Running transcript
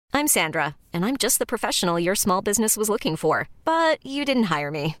I'm Sandra, and I'm just the professional your small business was looking for. But you didn't hire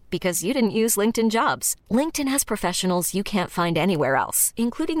me because you didn't use LinkedIn Jobs. LinkedIn has professionals you can't find anywhere else,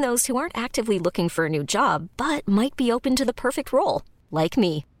 including those who aren't actively looking for a new job, but might be open to the perfect role, like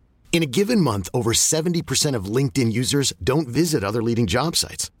me. In a given month, over 70% of LinkedIn users don't visit other leading job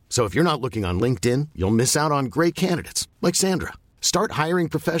sites. So if you're not looking on LinkedIn, you'll miss out on great candidates like Sandra. Start hiring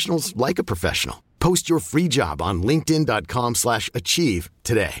professionals like a professional. Post your free job on linkedin.com/achieve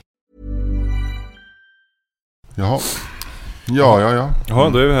today. Jaha. Ja. Ja,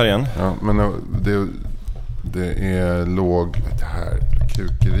 då är vi här igen. Ja, men det är låg... Det här,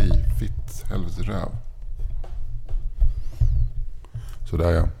 kukeri, fitt, helvete röv.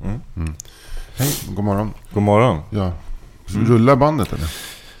 Sådär, ja. Hej, god morgon. God morgon. Ja. Rullar bandet, eller?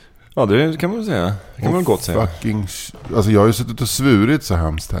 Ja, det kan man väl säga. Det kan man gott säga. Alltså jag har ju suttit och svurit så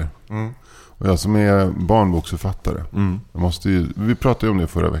hemskt här. Och jag som är barnboksförfattare. Jag måste ju, vi pratade ju om det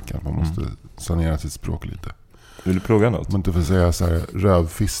förra veckan. Man måste sanera sitt språk lite. Vill du plugga något? Man inte får säga så här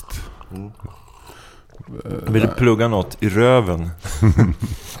rövfist. Vill du plugga något i röven?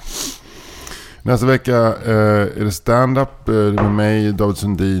 Nästa vecka är det stand-up med mig, David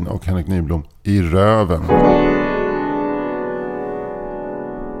Sundin och Henrik Nyblom i röven.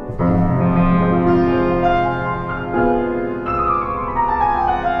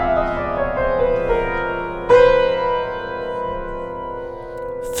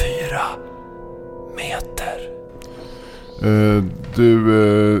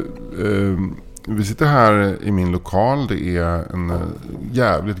 Vi sitter här i min lokal. Det är en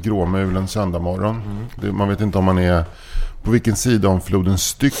jävligt gråmulen söndagmorgon. Man vet inte om man är på vilken sida om floden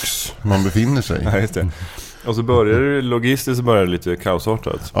Styx man befinner sig. Nej, just det. Och så börjar det logistiskt, så börjar det lite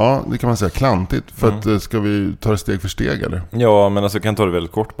kaosartat. Ja, det kan man säga, klantigt. För att, ska vi ta det steg för steg, eller? Ja, men alltså kan ta det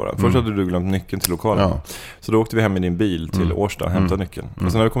väldigt kort bara. Först hade du glömt nyckeln till lokalen. Ja. Så då åkte vi hem i din bil till Årsta och hämtade nyckeln.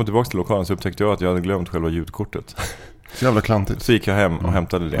 Och sen när vi kom tillbaka till lokalen så upptäckte jag att jag hade glömt själva ljudkortet. Så jävla klantigt. Så gick jag hem och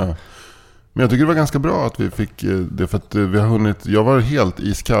hämtade det. Ja. Men jag tycker det var ganska bra att vi fick det, för att vi har hunnit... Jag var helt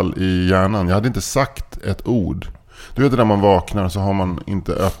iskall i hjärnan. Jag hade inte sagt ett ord. Du vet det, när man vaknar så har man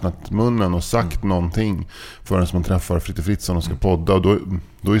inte öppnat munnen och sagt någonting förrän man träffar Fritte Fritzson och ska podda. Och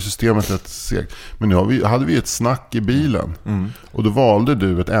då är systemet rätt segt. Men nu hade vi ett snack i bilen. Och då valde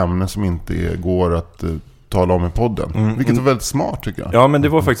du ett ämne som inte går att tala om i podden. Vilket var väldigt smart, tycker jag. Ja, men det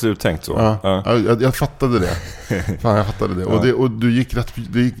var faktiskt uttänkt så. Ja. Jag fattade det. Fan, jag fattade det. Ja. Och du gick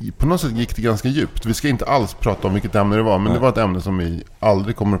på något sätt gick det ganska djupt. Vi ska inte alls prata om vilket ämne det var. Men det var ett ämne som vi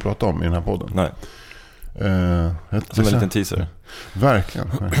aldrig kommer att prata om i den här podden. Nej. Som en liten teaser. Verkligen.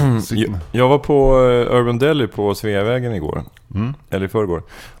 Jag var på Urban Deli på Sveavägen igår. Eller i förrgår.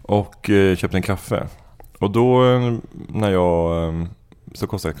 Och köpte en kaffe. Och då så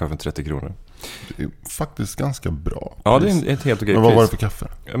kostade kaffen 30 kronor. Det är faktiskt ganska bra. Ja, det är ett helt okej pris. Men vad var det för kaffe?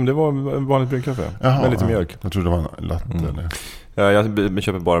 Ja, men det var vanligt bryggkaffe. Med lite mjölk. Jag trodde det var en latte eller... Ja, jag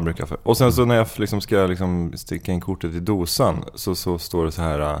köper bara bryggkaffe. Och sen så när jag ska sticka in kortet i dosan så står det så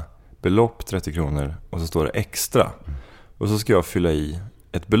här belopp 30 kronor och så står det extra. Och så ska jag fylla i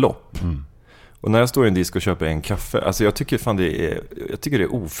ett belopp. Och när jag står i en disk och köper en kaffe, alltså jag tycker det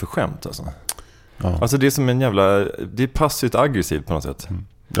är oförskämt alltså. Ja. Alltså det är som det är passivt aggressivt på något sätt.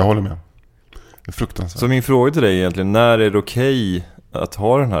 Jag håller med. Det är fruktansvärt. Så min fråga till dig är egentligen, när är det okej att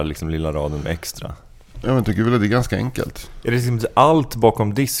ha den här lilla raden med extra? Jag tycker väl att det är ganska enkelt. Är det allt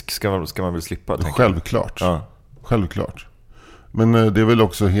bakom disk ska man väl slippa? Självklart. Ja. Självklart. Men det är väl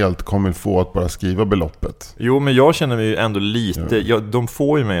också helt kommer få att bara skriva beloppet. Jo, men jag känner mig ju ändå lite... Ja. De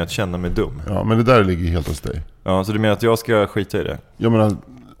får ju mig att känna mig dum. Ja, men det där ligger helt hos dig. Ja, så du menar att jag ska skita i det? Jag menar,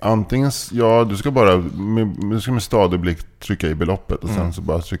 antingen... Ja, du ska bara med stadig blick trycka i beloppet och sen så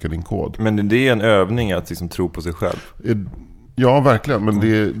bara trycka din kod. Men det är en övning att liksom tro på sig själv. Ja, verkligen. Men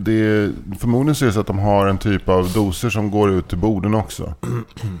det förmodligen så är det så att de har en typ av doser som går ut till borden också.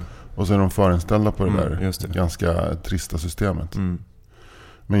 Och så är de förinställda på det där ganska trista systemet.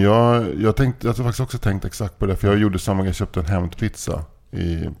 Men jag har faktiskt också tänkt exakt på det. För jag gjorde samma grej, jag köpte en hämtpizza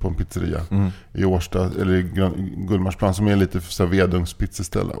på en pizzeria i Årsta, eller i Gullmarsplan, som är lite så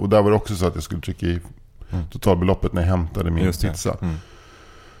vedungspizzeställe. Och där var det också så att jag skulle trycka i totalbeloppet när jag hämtade min pizza.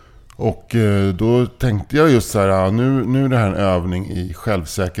 Och då tänkte jag just så här, nu är det här en övning i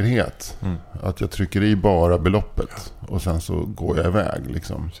självsäkerhet. Att jag trycker i bara beloppet och sen så går jag iväg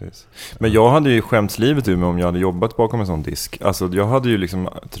liksom. Precis. Men jag hade ju skämts livet ur mig om jag hade jobbat bakom en sån disk. Alltså jag hade ju liksom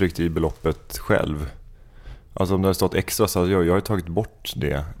tryckt i beloppet själv. Alltså om det hade stått extra så hade jag har tagit bort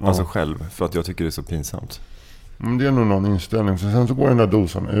det alltså själv, för att jag tycker det är så pinsamt. Det är nog någon inställning. Sen så går den där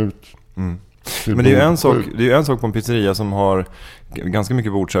dosan ut. Men det är ju en sak på en pizzeria som har ganska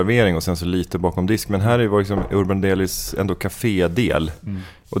mycket bordservering och sen så lite bakom disk. Men här är ju liksom Urban Delis ändå kafédel.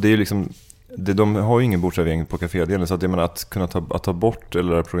 Och det är ju liksom... De har ju ingen bordservering på kafédelen, så att, jag menar, att kunna ta bort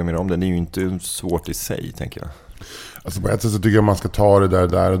eller programmera om den är ju inte svårt i sig, tänker jag. Alltså på ett sätt så tycker jag man ska ta det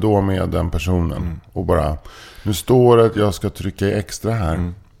där och då med den personen. Och bara, nu står det att jag ska trycka i extra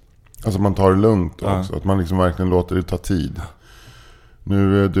här. Alltså man tar det lugnt också. Att man liksom verkligen låter det ta tid.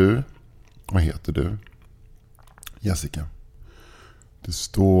 Nu är du, vad heter du? Jessica. Det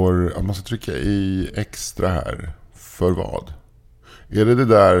står att man ska trycka i extra här. För vad? Är det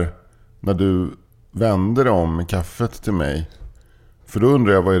där när du vänder om med kaffet till mig? För då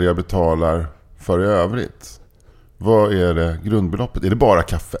undrar jag, vad är det jag betalar för i övrigt? Vad är det grundbeloppet? Är det bara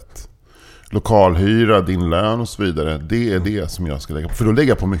kaffet? Lokalhyra, din lön och så vidare. Det är det som jag ska lägga på. För då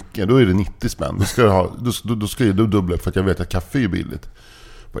lägger jag på mycket. Då är det 90 spänn. Då ska jag dubbla för att jag vet att kaffe är billigt.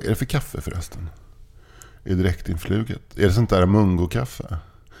 Vad är det för kaffe förresten? Är det direktinfluget? Är det sånt där mungo-kaffe?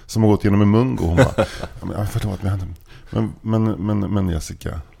 Som har gått genom en mungo. Hon bara, förlåt, men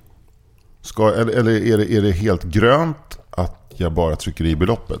Jessica. Eller är det helt grönt att jag bara trycker i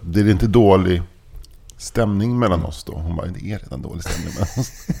beloppet? Det är inte dålig stämning mellan oss då? Hon bara, det är redan dålig stämning mellan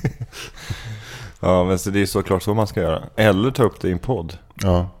oss. Ja, men så det är såklart så man ska göra. Eller ta upp det i en podd.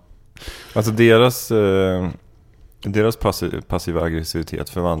 Ja. Alltså deras passiva aggressivitet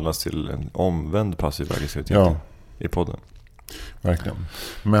förvandlas till en omvänd passiv aggressivitet i podden. Verkligen.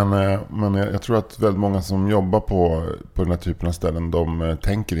 Men jag tror att väldigt många som jobbar på den här typen av ställen, de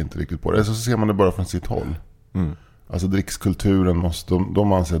tänker inte riktigt på det. Så ser man det bara från sitt håll. Alltså drickskulturen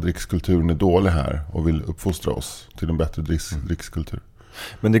de anser att drickskulturen är dålig här och vill uppfostra oss till en bättre drickskultur.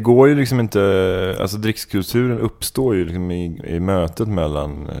 Men det går ju liksom inte, alltså drickskulturen uppstår ju liksom i mötet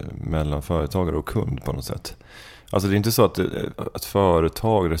mellan företagare och kund på något sätt. Alltså det är inte så att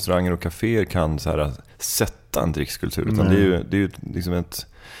företag, restauranger och kaféer kan så här sätta en drickskultur, utan det är ju liksom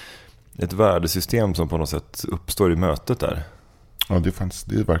ett värdesystem som på något sätt uppstår i mötet där. Ja, det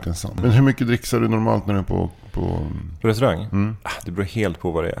är verkligen sant. Men hur mycket dricksar du normalt när du är på restaurang? Det beror helt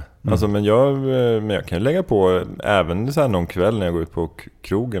på vad det är. Alltså, men jag kan lägga på även så här någon kväll när jag går ut på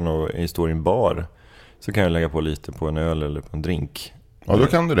krogen och står i en bar, så kan jag lägga på lite på en öl eller på en drink. Ja, då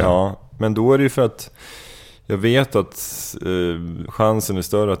kan du det. Ja, men då är det ju för att jag vet att chansen är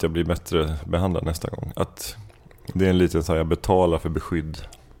större att jag blir bättre behandlad nästa gång. Att det är en liten så här, jag betalar för beskydd.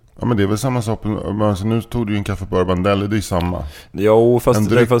 Ja, men det är väl samma sak. Alltså, nu tog du ju en kaffe på Urban Deli, det är ju samma. Ja, fast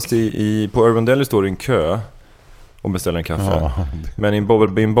på Urban Deli står det en kö och beställer en kaffe. Ja. Men i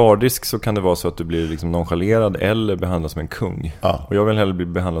en bardisk så kan det vara så att du blir liksom nonchalerad eller behandlad som en kung. Ja. Och jag vill hellre bli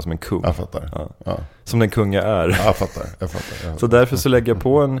behandlad som en kung. Jag fattar. Ja. Som den kung jag är. Jag fattar. Så därför så lägger jag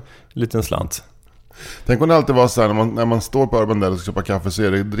på en liten slant. Tänk om det alltid var så här, när man står på Urban Deli och ska köpa kaffe, så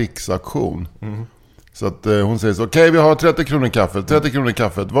är det dricksaktion. Så att hon säger så, okej, vi har 30 kronor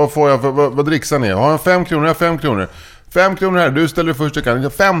kaffet. Vad får jag vad dricksar ni? Har jag 5 kronor? 5 kronor. 5 kronor här, du ställer först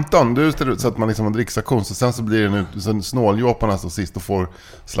kan. 15, du ställer, så att man liksom har dricksaktion. Så sen så blir det nu snåljåparna så sist och får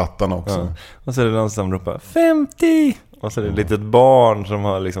slattarna också. Ja. Och så är det någon som ropar 50! Och så är det ett litet barn som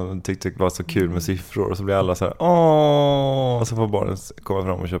har liksom tyckt det var så kul med siffror. Och så blir alla så här, åh! Och så får barnet komma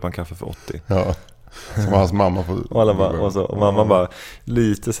fram och köpa en kaffe för 80. Ja. Som hans mamma får... och mamma bara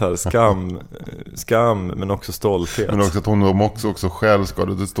lite så här skam men också stolthet. Men också att hon också själv ska,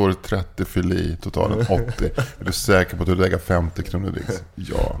 det står 30 fyll i totalen 80. Är du säker på att du lägger 50 kronor dricks?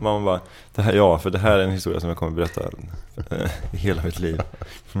 Ja. Mamma bara, för det här är en historia som jag kommer berätta i hela mitt liv.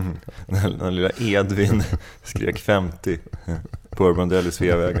 Den lilla Edvin skrek 50 på Urban Deli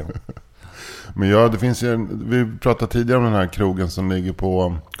Sveavägen. Men det finns ju vi pratade tidigare om den här krogen som ligger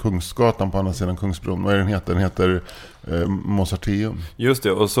på Kungsgatan på andra sidan Kungsbron. Vad är den heter? Den heter Mozarteum. Just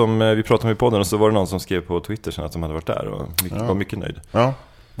det, och som vi pratade om i podden, och så var det någon som skrev på Twitter sen att de hade varit där och var mycket nöjd. Ja,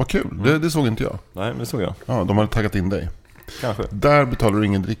 vad kul. Det såg inte jag. Nej, men det såg jag. Ja, de hade taggat in dig. Kanske. Där betalar du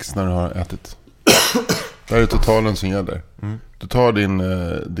ingen dricks när du har ätit. Där är totalen som gäller. Du tar din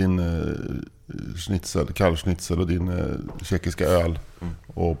kalvschnitzel och din tjeckiska öl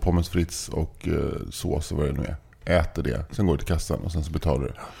och pommes frites och sås och vad det nu är. Äter det, sen går du till kassan och sen så betalar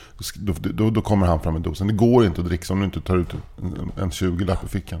du. Då kommer han fram med dosen. Det går inte att dricka om du inte tar ut en 20-lapp i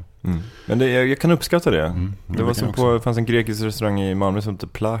fickan. Men jag kan uppskatta det. Det var som det fanns en grekisk restaurang i Malmö som hette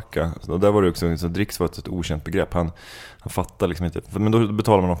Plaka. Och där var det också så dricks var ett okänt begrepp. Han fattade liksom inte. Men då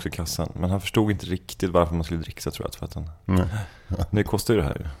betalar man också i kassan. Men han förstod inte riktigt varför man skulle dricka, tror jag. För att det kostar ju det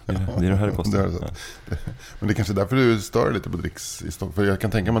här. Det är det här det kostar. Men det är kanske därför du stör lite på dricks i Stockholm. För jag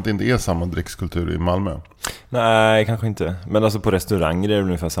kan tänka mig att det inte är samma drickskultur i Malmö. Nej, kanske inte. Men alltså på restauranger är det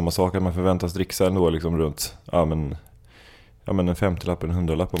ungefär samma sak. Att man förväntas dricksa ändå liksom runt Ja, men en 50-lapp eller en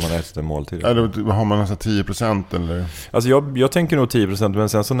 100-lapp om man ätit en måltid. Eller har man nästan 10% eller? Alltså jag tänker nog 10%, men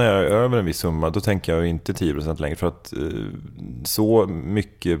sen så när jag är över en viss summa, då tänker jag inte 10% längre. För att så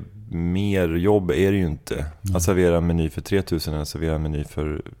mycket mer jobb är det ju inte. Att servera en meny för 3000 än att servera en meny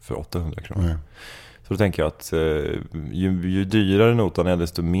för 800 kronor. Så då tänker jag att ju dyrare notan är,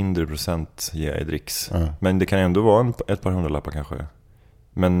 desto mindre procent ger jag i dricks. Men det kan ändå vara ett par hundralappar kanske.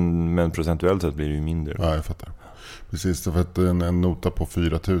 Men procentuellt sett blir det ju mindre. Ja, jag fattar. Precis, för att en nota på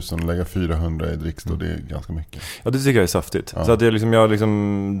 4000, lägga 400 i dricks då, det är ganska mycket. Ja, det tycker jag är saftigt. Så att jag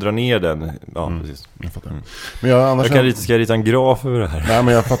drar ner den. Ja, precis. Jag fattar. Men ska jag rita en graf över det här? Nej,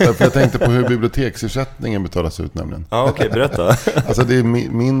 men jag fattar, för jag tänkte på hur biblioteksersättningen betalas ut nämligen. Ja, okej, berätta. Alltså det är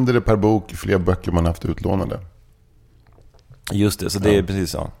mindre per bok, fler böcker man haft utlånade. Just det, så det är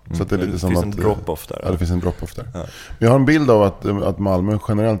precis så. Så att det är lite det som finns att, en drop-off där. Ja, det finns en drop-off där. Ja. Men jag har en bild av att Malmö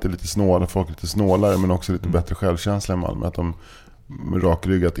generellt är lite snålare, folk är lite snålare, men också lite bättre självkänsla i Malmö. Att de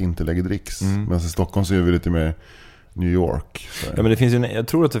rakryggat inte lägger dricks. Men i Stockholm så är vi lite mer New York. Så. Ja, men det finns jag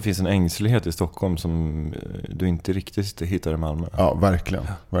tror att det finns en ängslighet i Stockholm som du inte riktigt hittar i Malmö. Ja, verkligen.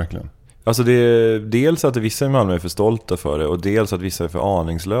 Verkligen. Alltså det är dels att vissa i Malmö är för stolta för det, och dels att vissa är för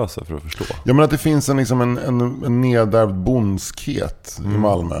aningslösa för att förstå. Ja, men att det finns en nedärvd bondskhet i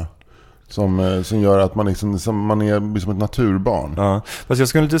Malmö som gör att man man är som ett naturbarn. Ja, fast jag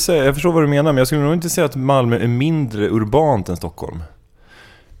skulle inte säga, jag förstår vad du menar, men jag skulle nog inte säga att Malmö är mindre urbant än Stockholm.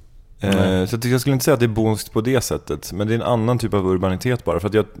 Så jag skulle inte säga att det är bonskt på det sättet, men det är en annan typ av urbanitet bara.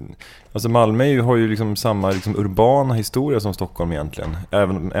 För att alltså Malmö har ju liksom samma urbana historia som Stockholm egentligen,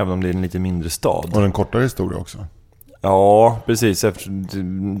 även om det är en lite mindre stad. Och en kortare historia också. Ja, precis.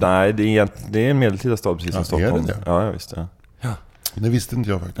 Nej, det är en medeltida stad precis som Stockholm. Är det? Ja, visst. Ja. Det visste inte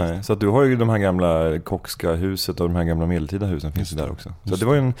jag faktiskt. Nej, så att du har ju de här gamla Kockska huset och de här gamla medeltida husen finns ju där också. Så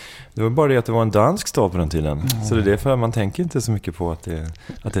det var bara det att det var en dansk stad på den tiden. Så det är därför man tänker inte så mycket på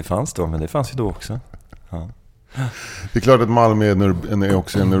att det fanns då, men det fanns ju då också. Ja. Det är klart att Malmö är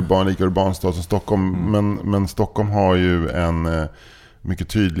också en lika urban stad som Stockholm, men Stockholm har ju en mycket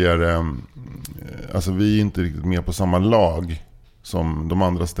tydligare, alltså vi är inte riktigt med på samma lag som de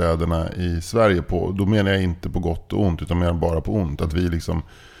andra städerna i Sverige på. Då menar jag inte på gott och ont, utan mer bara på ont. Att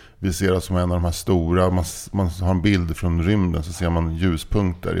vi ser oss som en av de här stora, man har en bild från rymden, så ser man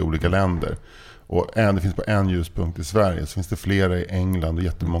ljuspunkter i olika länder. Och det finns bara en ljuspunkt i Sverige, så finns det flera i England och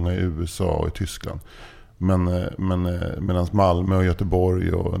jättemånga i USA och i Tyskland. Medan Malmö och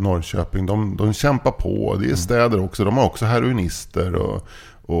Göteborg och Norrköping, de kämpar på. Det är städer också, de har också heroinister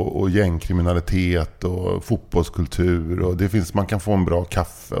och gängkriminalitet och fotbollskultur, och man kan få en bra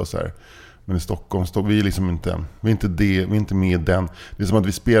kaffe och så här. Men i Stockholm vi är liksom vi är inte med i den. Det är som att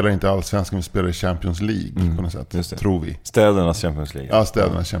vi spelar inte allsvenskan, vi spelar i Champions League på något sätt, tror vi. Städernas Champions League. Ja,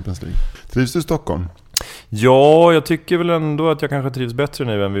 städernas Champions League. Trivs du i Stockholm? Ja, jag tycker väl ändå att jag kanske trivs bättre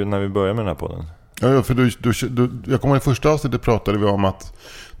nu än när vi börjar med den här podden. Ja, för jag kommer i första avsnittet pratade vi om att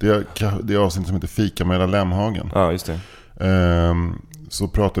det avsnitt som heter Fika med Lemhagen. Ja, just det. Så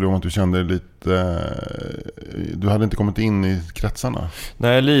pratade du om att du kände lite, du hade inte kommit in i kretsarna.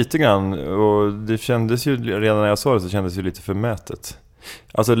 Nej, lite grann. Och det kändes ju, redan när jag sa det så kändes det lite förmätet.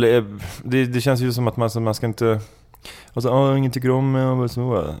 Alltså det känns ju som att man ska inte, alltså ingen tycker om mig,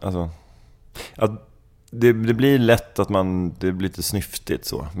 alltså att det blir lätt att det blir lite snyftigt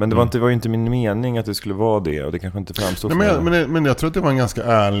så. Men det var ju inte min mening att det skulle vara det, och det kanske inte framstod. Men jag tror att det var en ganska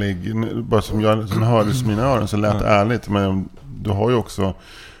ärlig, bara som hördes i mina öron så lät ärligt. Men du har ju också,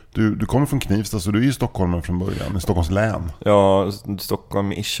 du kommer från Knivsta, så du är ju stockholmare från början, i Stockholms län. Ja,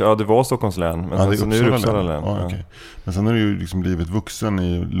 Stockholm-ish. Ja, det var Stockholms län, men så nu är det Uppsala län. Ja, okay. Men sen har du ju liksom blivit vuxen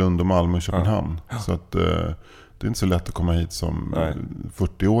i Lund och Malmö och Köpenhamn. Ja. Så att det är inte så lätt att komma hit som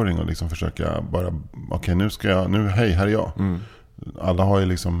 40-åring och liksom försöka bara, hej, här är jag. Alla har ju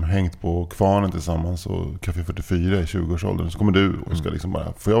liksom hängt på Kvarnen tillsammans och Café 44 i 20-årsåldern. Så kommer du och ska liksom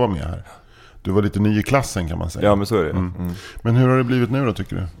bara, får jag vara med här? Du var lite ny i klassen, kan man säga. Ja, men så är det. Men hur har det blivit nu då,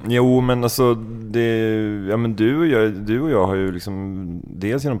 tycker du? Jo, men alltså men du och jag har ju liksom,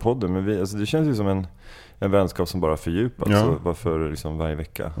 dels genom podden, men det känns ju som en vänskap som bara fördjupas varför liksom varje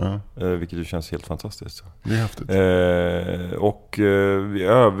vecka. Vilket ju känns helt fantastiskt. Det är häftigt. Och i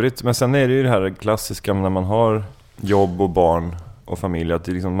övrigt, men sen är det ju det här klassiska när man har jobb och barn och familj, att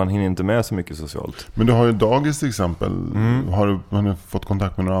det liksom, man hinner inte med så mycket socialt. Men du har ju dagis till exempel. Har du fått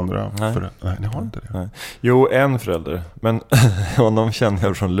kontakt med några andra? Nej. Nej, ni har inte det. Nej. Jo, en förälder, men honom känner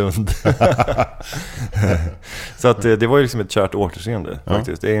jag från Lund. Så att det var ju liksom ett kärt återseende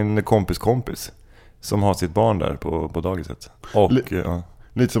faktiskt. Det är en kompis som har sitt barn där på dagiset. Och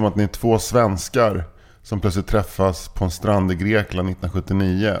lite som att ni är två svenskar som plötsligt träffas på en strand i Grekland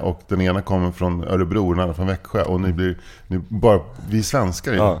 1979 och den ena kommer från Örebro och den andra från Växjö och vi är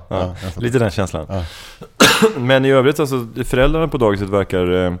svenskar. Ja, lite den känslan. Ja. Men i övrigt, alltså, föräldrarna på dagiset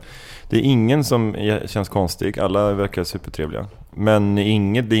verkar... Det är ingen som känns konstig. Alla verkar supertrevliga. Men det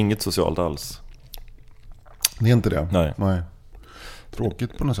är inget socialt alls. Det är inte det? Nej.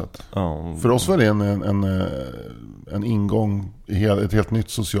 Tråkigt på något sätt. Ja. För oss var det en ingång i ett helt nytt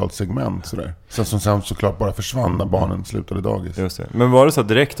socialt segment. Sen såklart bara försvann när barnen slutade dagis. Just det. Men var det så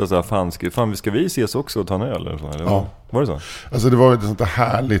direkt? Alltså, ska vi ses också och ta en öl? Eller? Ja. Var det så? Alltså det var ett sånt där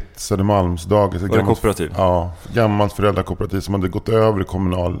härligt Södermalmsdagis. Var det kooperativ? Ja, gammalt föräldrakooperativ som hade gått över i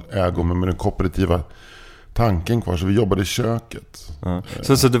kommunal ägo med den kooperativa tanken kvar, så vi jobbade i köket. Ja.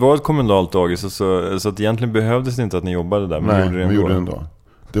 Så det var ett kommunalt dagis, så att egentligen behövdes det inte att ni jobbade där? Men Nej, vi gjorde det ändå.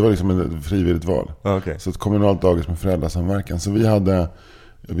 Det var liksom ett frivilligt val. Okay. Så ett kommunalt dagis med föräldrasamverkan. Så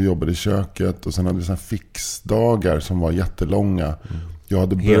vi jobbade i köket och sen hade vi såna fixdagar som var jättelånga. Jag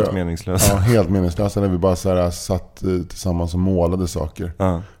hade helt meningslösa. Ja, helt meningslösa, när vi bara så här satt tillsammans och målade saker.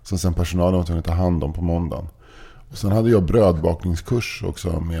 Som sen personalen var tvungen att ta hand om på måndagen. Och sen hade jag brödbakningskurs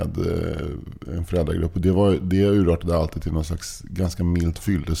också med en föräldragrupp. Och det urartade alltid till någon slags ganska milt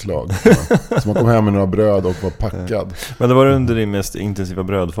fylleslag. Så man kom hem med några bröd och var packad. Men det var under din mest intensiva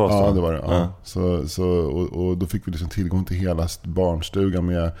brödfas? Ja, det var det. Ja. Och då fick vi liksom tillgång till hela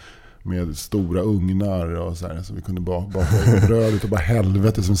barnstugan med stora ugnar och så här, så vi kunde baka bröd utav bara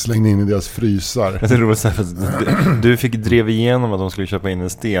helvete som slängde in i deras frysar. Jag tror det var du fick drev igenom att de skulle köpa in en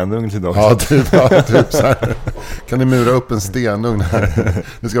stenugn till dem. Ja, typ så här. Kan ni mura upp en stenugn här?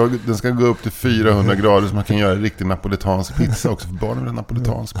 Den ska gå upp till 400 grader så man kan göra en riktig napolitansk pizza också. För barnen vill ha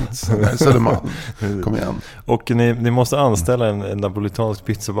napolitansk pizza. Det här är Södermalm. Kom igen. Och ni måste anställa en napolitansk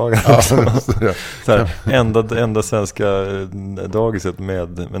pizzabagare. Ja, så här, enda svenska dagiset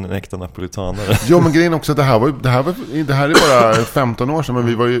med en äkta napolitanare. Jo, men grejen också, det här är bara 15 år sedan, men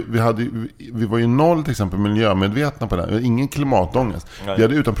vi var ju noll till exempel miljömedvetna på det här. Ingen klimatångest. Nej. Vi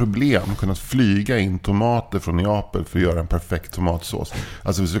hade utan problem kunnat flyga in tomater från Neapel för att göra en perfekt tomatsås.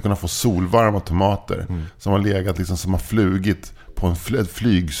 Alltså vi skulle kunna få solvarma tomater som har legat liksom, som har flugit på en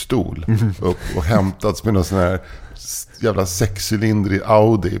flygstol upp och hämtats med någon sån här jävla 6-cylindrig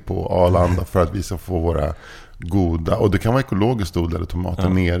Audi på Arlanda för att vi ska få våra goda, och det kan vara ekologiskt odlade tomater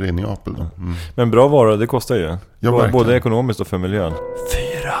nere i Neapel då. Men bra vara, det kostar ju. Ja, både ekonomiskt och för miljön. 4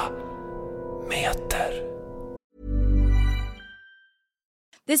 meter.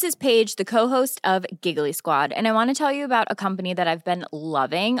 This is Paige, the co-host of Giggly Squad, and I want to tell you about a company that I've been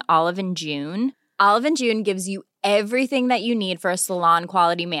loving, Olive & June. Olive & June gives you everything that you need for a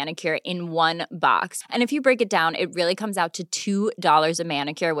salon-quality manicure in one box. And if you break it down, it really comes out to $2 a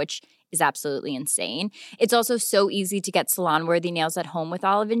manicure, which is absolutely insane. It's also so easy to get salon-worthy nails at home with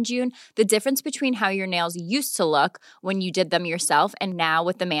Olive & June. The difference between how your nails used to look when you did them yourself and now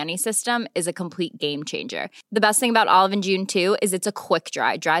with the Mani system is a complete game changer. The best thing about Olive & June, too, is it's a quick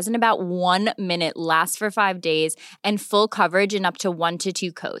dry. Dries in about 1 minute, lasts for 5 days, and full coverage in up to 1 to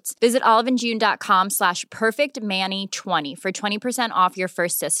 2 coats. Visit oliveandjune.com/perfectmani20 for 20% off your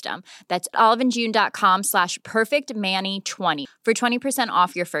first system. That's oliveandjune.com/perfectmani20 for 20%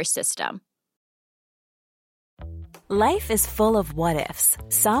 off your first system. Life is full of what-ifs.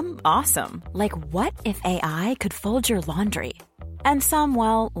 Some awesome, like what if AI could fold your laundry? And some,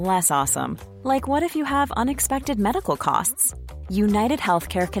 well, less awesome, like what if you have unexpected medical costs? United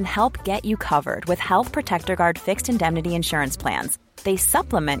Healthcare can help get you covered with Health Protector Guard fixed indemnity insurance plans. They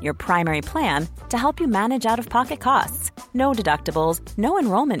supplement your primary plan to help you manage out-of-pocket costs. No deductibles, no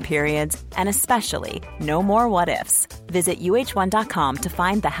enrollment periods, and especially no more what-ifs. Visit uh1.com to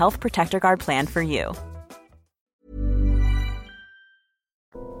find the Health Protector Guard plan for you.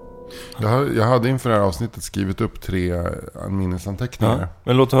 Jag hade inför det här avsnittet skrivit upp 3 minnesanteckningar. Ja,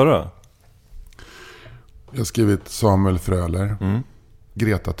 men låt höra. Jag har skrivit Samuel Fröler,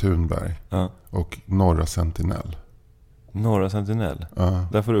 Greta Thunberg och Norra Sentinell. Norra Sentinell? Ja.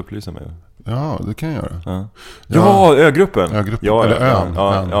 Där får du upplysa mig. Ja, det kan jag göra. Ja, Ögruppen. Ja, eller ön.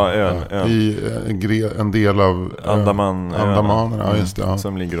 Ön. I en del av Andamanerna, ja, just det. Ja.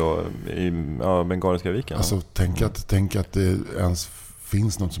 Som ligger då i Bengaliska viken. Alltså, tänk att det ens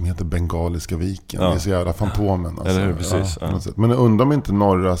finns något som heter Bengaliska viken. Det är så jävla Fantomen. Alltså. Eller hur, precis. Ja. Men undrar om inte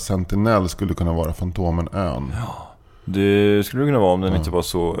Norra Sentinell skulle kunna vara Fantomen-ön. Ja, det skulle det kunna vara om den inte var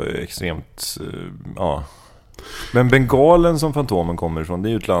så extremt... Men Bengalen som Fantomen kommer ifrån, det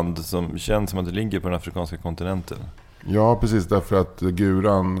är ju ett land som känns som att det ligger på den afrikanska kontinenten. Ja, precis, därför att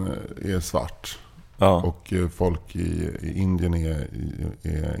guran är svart. Ja. Och folk i Indien är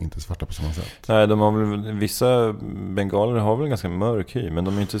inte svarta på samma sätt. Nej, de har väl, vissa bengaler har väl ganska mörk hy, men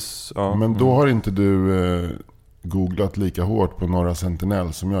de är inte... Ja. Men då har inte du googlat lika hårt på Norra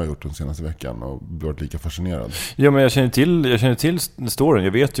Sentinel som jag har gjort den senaste veckan och blivit lika fascinerad. Ja, men jag känner till storyn.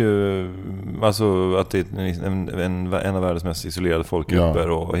 Jag vet ju alltså att det är en av världens mest isolerade folkgrupper,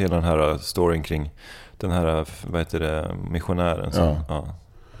 och hela den här storyn kring den här, vad heter det, missionären som,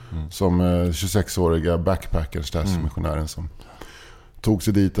 som 26-åriga backpackers där, missionären som tog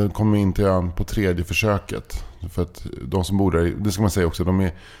sig dit och kom in till ön på 3:e försöket. För att de som bor där, det ska man säga också,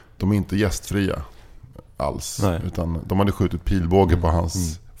 de är inte gästfria alls. Nej. Utan de hade skjutit pilbåge på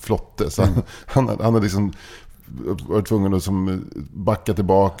hans flotte. Så han hade liksom varit tvungen att backa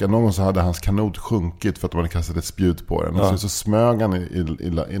tillbaka. Någon gång så hade hans kanot sjunkit för att de hade kastat ett spjut på den. Och så smög han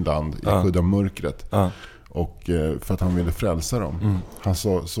i land i skydd av mörkret. Och för att han ville frälsa dem. Han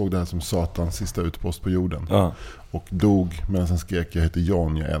såg det här som Satans sista utpost på jorden. Och dog medan han skrek: jag heter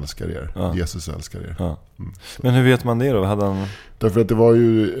John, jag älskar er. Jesus älskar er. Men hur vet man det då? Därför att det var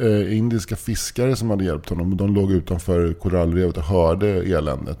ju indiska fiskare som hade hjälpt honom. De låg utanför korallrevet och hörde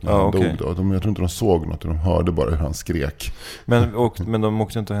eländet när han dog då. Jag tror inte de såg något, de hörde bara hur han skrek. Men de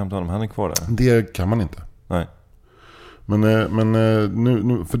åkte inte hem till honom, han är kvar där? Det kan man inte. Nej. Men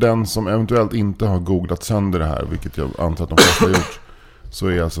nu för den som eventuellt inte har googlat sönder det här, vilket jag antar att de flesta har gjort, så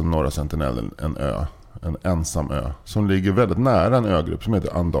är alltså Norra Sentinel en ö. En ensam ö som ligger väldigt nära en ögrupp som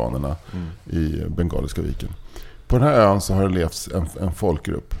heter Andanerna i Bengaliska viken. På den här ön så har det levt en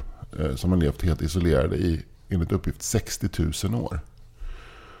folkgrupp som har levt helt isolerade i, enligt uppgift, 60 000 år.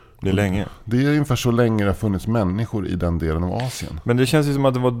 Det är länge. Det är ungefär så länge det har funnits människor i den delen av Asien. Men det känns ju som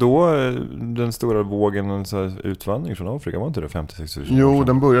att det var då den stora vågen så här utvandring från Afrika, var inte det 50-60 000 år sedan? Jo,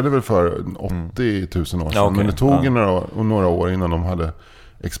 den började väl för 80 000 år sedan. Ja, okay. Men det tog några år innan de hade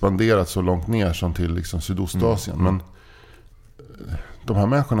expanderat så långt ner som till liksom Sydostasien. Men de här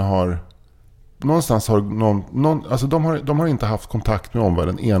människorna har någonstans alltså de har inte haft kontakt med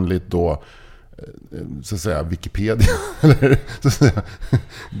omvärlden enligt då så att säga Wikipedia eller så att säga,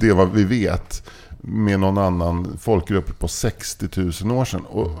 det är vad vi vet, med någon annan folkgrupp på 60 000 år sedan.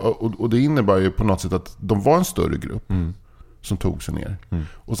 Och det innebär ju på något sätt att de var en större grupp som tog sig ner.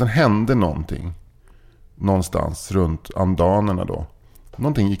 Och sen hände någonting någonstans runt Andanerna då.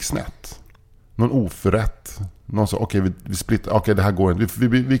 Någonting gick snett. Någon oförrätt. Någon sa, okej, vi splittar. Okej, det här går inte.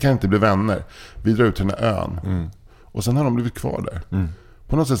 Vi kan inte bli vänner. Vi drar ut till den här ön. Och sen har de blivit kvar där.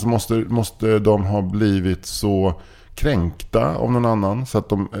 På något sätt så måste de ha blivit så kränkta av någon annan så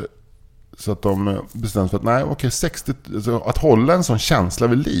att de bestämde för att nej, okej, 60, alltså, att hålla en sån känsla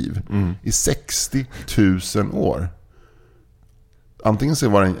vid liv i 60 000 år. Antingen så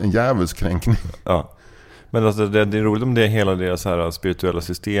var det en djävulskränkning. Ja. Men alltså, det är roligt om det hela deras här spirituella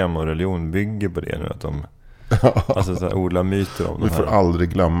system och religion bygger på det nu, att de alltså så här odlar myter om det. Vi får aldrig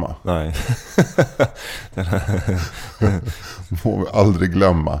glömma. Nej. Får vi aldrig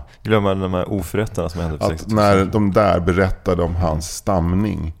glömma de här oförrätterna som hände för 60 000. När de där berättade om hans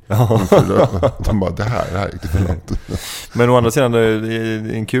stamning. De bara, det här gick för långt. Men å andra sidan, det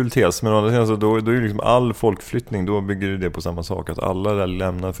är en kul tes. Men å andra sidan så då är ju liksom all folkflyttning, då bygger det på samma sak, att alla där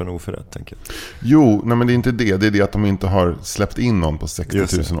lämnar för en oförrätt, tänker jag. Jo, nej, men det är inte det. Det är det att de inte har släppt in någon på 60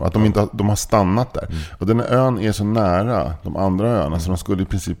 000 år. Att de har stannat där. Och den här ön är så nära de andra öarna så de skulle i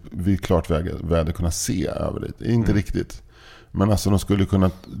princip vid klart väder kunna se över dit. Inte riktigt. Men alltså de skulle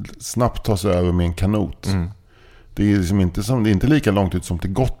kunna snabbt ta sig över med en kanot. Det är liksom inte det är inte lika långt ut som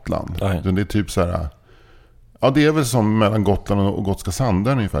till Gotland. Det är typ så här. Ja, det är väl som mellan Gotland och Gotska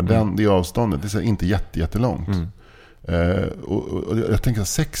Sandön ungefär. Det avståndet, det är så här, inte jättelångt. Och jag tänker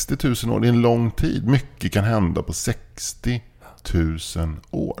 60 000 år, det är en lång tid. Mycket kan hända på 60 000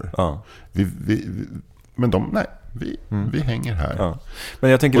 år. Men vi hänger här. Ja.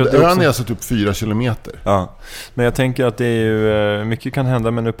 Men jag tänker att ön är alltså typ 4 kilometer. Ja. Men jag tänker att det är ju mycket kan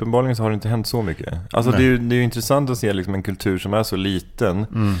hända, men uppenbarligen så har det inte hänt så mycket. Alltså det är ju intressant att se liksom en kultur som är så liten.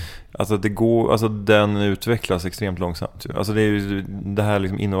 Alltså att den utvecklas extremt långsamt. Alltså det är ju det här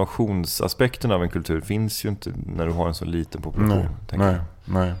liksom innovationsaspekten av en kultur finns ju inte när du har en så liten population.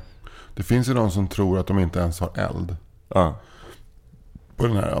 Nej. Det finns ju de som tror att de inte ens har eld. Ja. På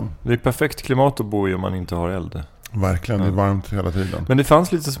den här ön. Det är perfekt klimat att bo i om man inte har eld. Verkligen, det är varmt hela tiden. Men det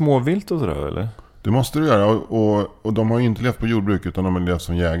fanns lite småvilt och sådär, eller? Det måste du göra, och de har ju inte levt på jordbruk utan de har levt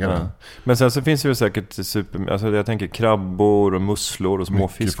som jägare. Ja. Men sen så finns det ju säkert alltså jag tänker krabbor och musslor och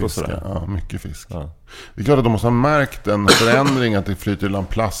småfisk och sådär. Ja, mycket fisk. Ja. Det är klart att de måste ha märkt en förändring, att det flyter bland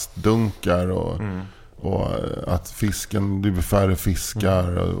plastdunkar och att fisken, det blir färre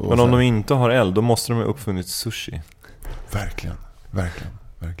fiskar. Men om de inte har eld, då måste de ha uppfunnit sushi. Verkligen.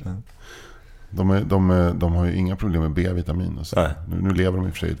 De har ju inga problem med B-vitamin och så. Nu lever de i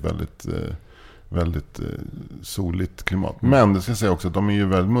och för sig i ett väldigt soligt klimat. Men det ska jag säga också att de är ju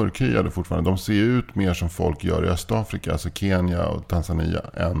väldigt mörkhyade fortfarande. De ser ut mer som folk gör i Östafrika, alltså Kenya och Tanzania,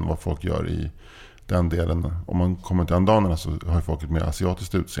 än vad folk gör i den delen. Om man kommer till andanerna så har ju folk ett mer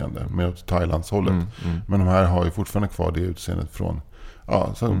asiatiskt utseende, mer åt Thailands hållet. Men de här har ju fortfarande kvar det utseendet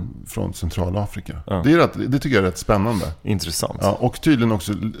från Centralafrika. Det tycker jag är rätt spännande. Intressant. Ja, och tydligen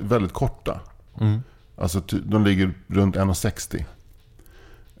också väldigt korta. Alltså de ligger runt 1,60.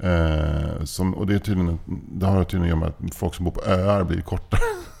 Och det har tydligen att göra med att folk som bor på öar blir korta.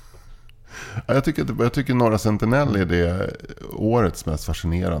 Jag tycker Norra Sentinel är det årets mest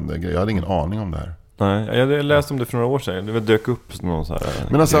fascinerande grej. Jag hade ingen aning om det här. Nej, jag läste om det för några år sedan. Det dök upp någon så här.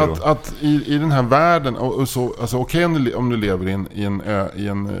 Men alltså att i den här världen och så, alltså okej, om du lever i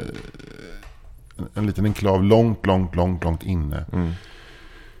en liten enklav långt inne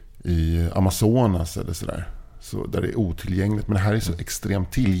i Amazonas eller sådär. Så där det är otillgängligt. Men det här är så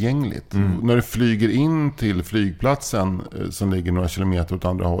extremt tillgängligt. När du flyger in till flygplatsen som ligger några kilometer åt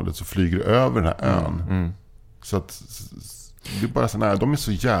andra hållet, så flyger du över den här ön. Så att det är bara så här, de är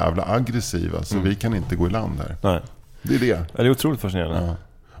så jävla aggressiva så vi kan inte gå i land här. Nej. Det är det. Ja, det är otroligt fascinerande. Ja.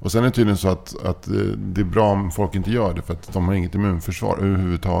 Och sen är det tydligen så att det är bra om folk inte gör det, för att de har inget immunförsvar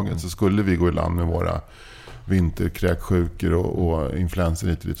överhuvudtaget. Så skulle vi gå i land med våra vinterkräksjukor och influenser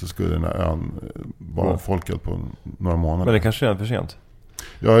hit och dit, så skulle den här ön vara folkad på några månader. Men det kanske är för sent.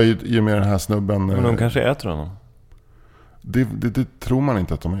 Ja, i och med den här snubben. Men de kanske äter honom. Det tror man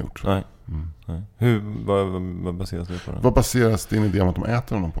inte att de har gjort. Nej. Nej. Vad baseras det på då? Vad baseras din idé om att de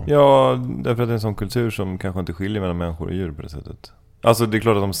äter honom på? Ja, därför att det är en sån kultur som kanske inte skiljer mellan människor och djur på det sättet. Alltså det är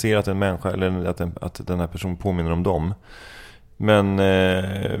klart att de ser att en människa eller att den här personen påminner om dem. Men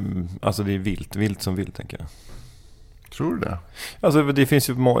alltså det är vilt som vilt, tänker jag. Tror du det? Alltså det finns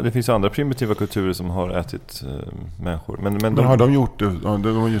ju andra primitiva kulturer som har ätit människor. Men har de gjort det?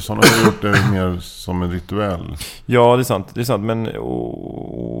 De har ju sådana som har gjort det mer som en rituell. Ja, det är sant. Men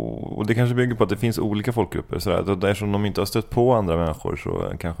och det kanske bygger på att det finns olika folkgrupper. Sådär. Eftersom de inte har stött på andra människor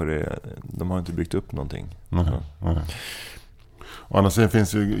så kanske de har inte byggt upp någonting. Nej. Och annars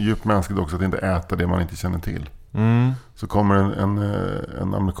finns ju djupt mänskligt också att inte äta det man inte känner till. Så kommer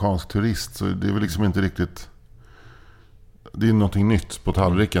en amerikansk turist, så det är väl liksom inte riktigt. Det är någonting nytt på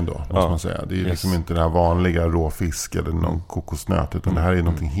tallriken då, måste man säga. Det är liksom inte det här vanliga råfisk eller någon kokosnöt, utan det här är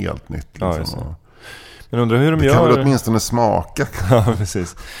någonting helt nytt. Liksom. Men undrar hur de gör. Det kan väl åtminstone smaka. Ja,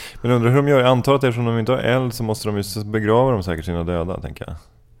 precis. Men undrar hur de gör. Jag antar att eftersom de inte har eld så måste de ju begrava dem säkert sina döda, tänker jag.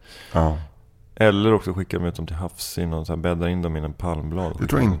 Ja. Eller också skickar de ut dem till havs i någon så här, bäddar in dem i en palmblad. Det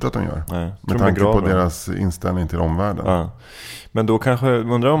tror jag inte att de gör. Nej. Med tanke på deras inställning till omvärlden. Ja. Men då kanske,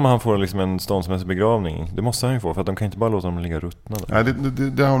 undrar om han får liksom en ståndsmässig begravning. Det måste han ju få, för att de kan inte bara låta dem ligga ruttna där. Nej,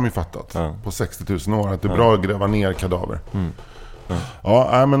 det har de ju fattat på 60 000 år. Att det är bra att gräva ner kadaver.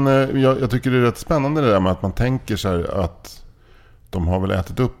 Ja, men jag tycker det är rätt spännande det där med att man tänker så här att de har väl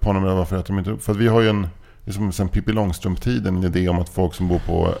ätit upp honom, eller varför äter de inte upp? För att vi har ju liksom sen Pippi Långstrump-tiden en idé om att folk som bor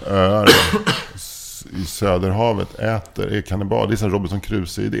på öar i Söderhavet är kannibal. Det är så Robinson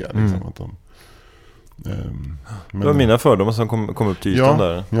Crusoe-idé. Liksom, att det var mina fördomar som kom upp till ytan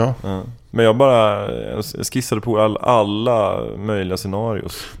där. Ja. Men jag bara skissade på alla möjliga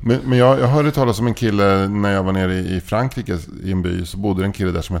scenarios. Men jag hörde talas om en kille när jag var nere i Frankrike i en by, så bodde en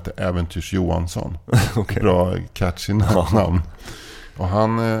kille där som hette Äventyrs Johansson. Okay. Bra catchy namn. Och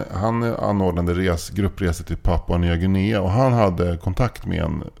han anordnade gruppresor till Papua Nya Guinea, och han hade kontakt med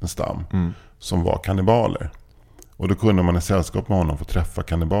en stam som var kannibaler. Och då kunde man i sällskap med honom få träffa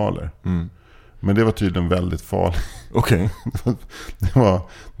kannibaler. Men det var tydligen väldigt farligt. Okej.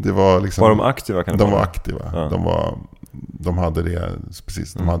 Det var liksom, var de aktiva kannibaler? De var aktiva. Ja. De hade det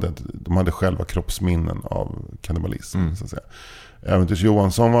precis. De hade själva kroppsminnen av kannibalism, så att säga. Äventyrs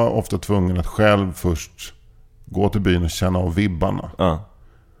Johansson var ofta tvungen att själv först gå till byn och känna av vibbarna.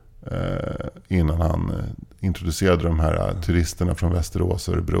 Innan han introducerade de här turisterna från Västerås,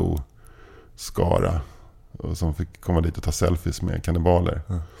 Örebro, Skara, och som fick komma dit och ta selfies med kannibaler.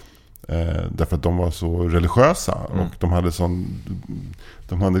 Därför att de var så religiösa och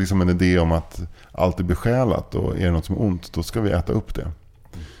de hade liksom en idé om att allt är besjälat, och är det något som är ont, då ska vi äta upp det.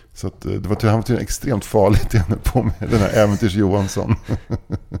 Så att han var tydligen extremt farligt inne på med den här Äventyrs Johansson.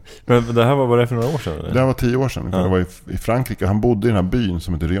 Men det här var bara för några år sedan? Eller? Det här var 10 år sedan. Det var i Frankrike. Han bodde i den här byn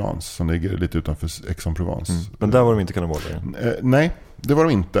som heter Rians, som ligger lite utanför Aix-en-Provence. Men där var de inte kannibaler? Nej, det var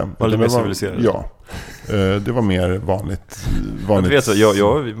de inte. Var det mer civiliserade? Ja. Det var mer vanligt. Man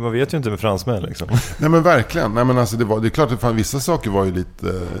vet ju inte med fransmän liksom. Nej, men verkligen. Nej, men alltså det är klart att vissa saker var ju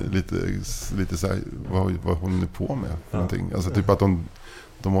lite så här, vad hon är på med för någonting. Alltså typ att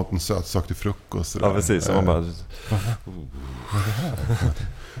De åt en sötsak till frukost. Ja, precis. Man bara...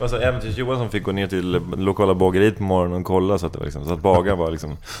 Alltså, Äventyrs-Johansson fick gå ner till lokala bageriet på morgonen och kolla så att det var liksom, så att bagaren var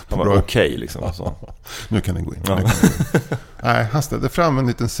liksom, han var okej liksom. Så. Nu kan ni gå in. Ja. Nej, han ställde fram en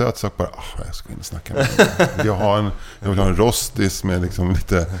liten sötsak bara. Jag ska in och snacka med dig. Jag vill ha en rostis med liksom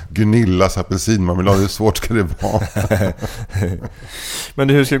lite Gunillas apelsinmarmelad. Hur svårt ska det vara? Men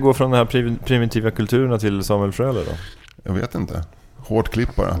hur ska det gå från den här primitiva kulturerna till Samuel Fröler då? Jag vet inte. Hårt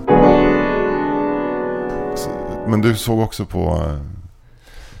klipp bara. Men du såg också på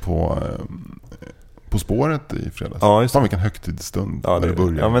spåret i fredags. Ja, just det. Fan, vilken högtidsstund när det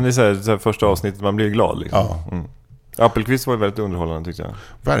börjar. Ja, men det är så här första avsnittet, man blir glad liksom. Ja. Appelqvist var ju väldigt underhållande tyckte jag.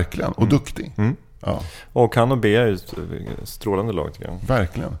 Verkligen, och duktig. Ja. Och han och Bea är ju ett strålande lag tycker jag.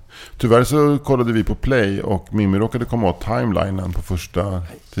 Verkligen. Tyvärr så kollade vi på Play och Mimmi råkade komma åt timelinen på första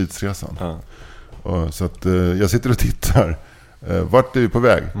tidsresan. Ja. Så att jag sitter och tittar. Vart är vi på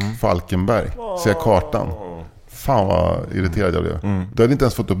väg? Falkenberg. Ser kartan. Fan vad irriterad jag blev. Du hade inte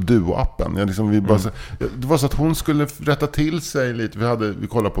ens fått upp Duo-appen. Det var så att hon skulle rätta till sig lite. Vi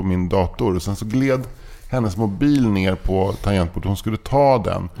kollade på min dator och sen så gled hennes mobil ner på tangentbordet. Hon skulle ta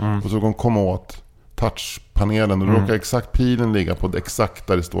den och så hon kom åt touchpanelen och då råkade exakt pilen ligga på exakt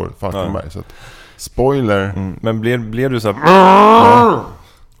där det står Falkenberg. Så att, spoiler. Men blev du så här...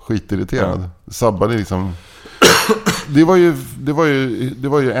 Skitirriterad. Sabbade liksom. Det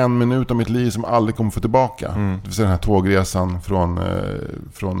var ju en minut av mitt liv som aldrig kommer få tillbaka. Det vill säga den här tågresan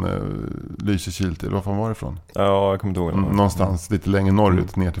från Lysekil till, vad fan var det ifrån? Ja, jag kommer inte ihåg. Någonstans lite längre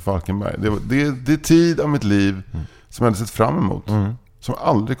norrut ner till Falkenberg. Det är tid av mitt liv som jag hade sett fram emot. Som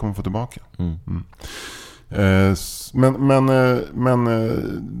aldrig kommer få tillbaka. Men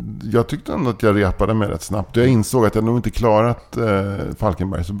jag tyckte ändå att jag repade mig rätt snabbt. Jag insåg att jag nog inte klarat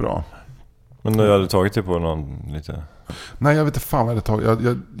Falkenberg så bra. Men du hade tagit det på någon lite... Nej, jag vet inte fan vad jag hade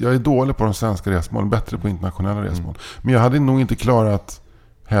tagit. Jag är dålig på de svenska resmålen, bättre på internationella resmål. Men jag hade nog inte klarat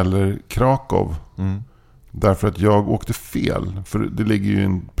heller Krakow. Därför att jag åkte fel. För det ligger ju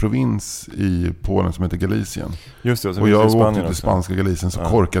en provins i Polen som heter Galicien. Just det, och jag åkte till spanska Galicien, så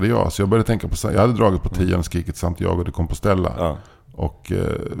korkade jag. Så jag började tänka på, jag hade dragit på 10 och skrikit Santiago de Compostela. Och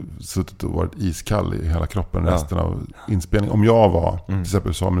suttit och varit iskall i hela kroppen resten av inspelningen. Om jag var till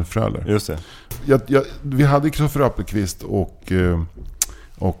exempel Samuel Fröler. Just det. Vi hade Kristoffer Appelqvist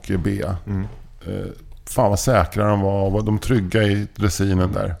och Bea. Fan vad säkra de var de trygga i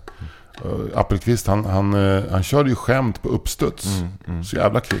dressinen där. Appelqvist han körde ju skämt på uppstuds. Så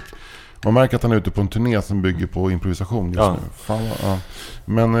jävla kvick. Man märker att han är ute på en turné som bygger på improvisation just nu. Fan,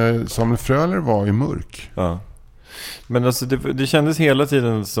 men Samuel Fröler var ju mörk. Men alltså det kändes hela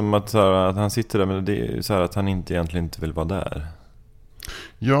tiden som att han sitter där, men det är så här att han egentligen inte vill vara där.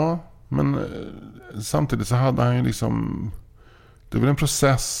 Ja, men samtidigt så hade han ju liksom, det är väl en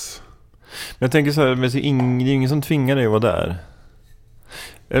process. Men jag tänker så här, det är ingen som tvingar dig att vara där.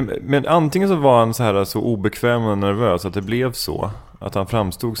 Men antingen så var han så här så obekväm och nervös att det blev så, att han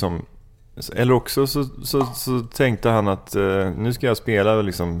framstod som, eller också så tänkte han att nu ska jag spela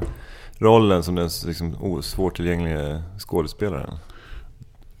liksom rollen som den liksom svårtillgängliga skådespelaren.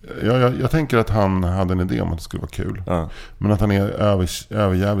 Jag tänker att han hade en idé om att det skulle vara kul. Men att han är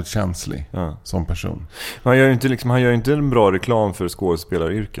överjävligt känslig som person. Han gör ju inte en bra reklam för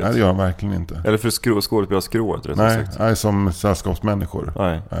skådespelaryrket. Nej, det gör han verkligen inte. Eller för skådespelarskrået, rätt sagt. Nej, som sällskapsmänniskor.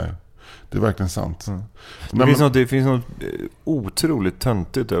 Nej. Det är verkligen sant. Det finns något otroligt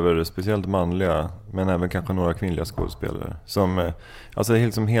töntigt över speciellt manliga, men även kanske några kvinnliga skådespelare. Som, alltså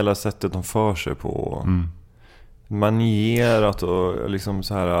liksom hela sättet de för sig på. Manierat och liksom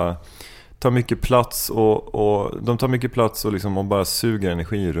så här tar mycket plats och de tar mycket plats och liksom och bara suger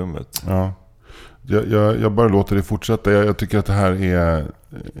energi i rummet. Ja. Jag bara låter det fortsätta. Jag tycker att det här är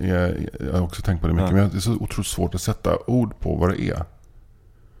jag har också tänkt på det mycket, men det är så otroligt svårt att sätta ord på vad det är.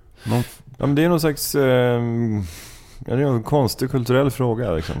 Men det är någon slags det är en konstig kulturell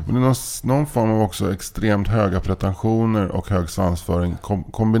fråga liksom. Men det är någon form av också extremt höga pretensioner och hög svansföring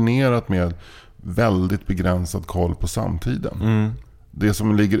kombinerat med väldigt begränsad koll på samtiden. Det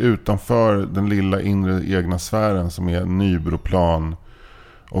som ligger utanför den lilla inre egna sfären, som är Nybroplan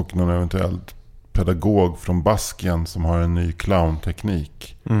och någon eventuellt pedagog från Baskien som har en ny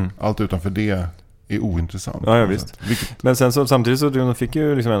clownteknik. Allt utanför det är ointressant. Ja, visst. Men sen så, samtidigt så de fick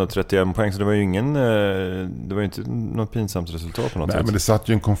ju liksom ändå 31 poäng, så det var ju det var ju inte något pinsamt resultat på något sätt. Nej, men det satt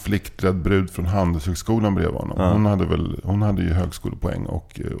ju en konflikträdd brud från Handelshögskolan bredvid honom. Hon hade ju högskolepoäng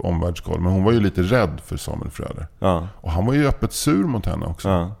och omvärldskoll, men hon var ju lite rädd för Samuel Fröler. Och han var ju öppet sur mot henne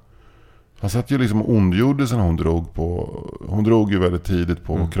också. Han satt ju liksom och ondgjorde sig när hon drog ju väldigt tidigt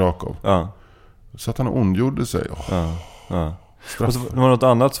på Krakow. Så att han ondgjorde sig. Och så var det något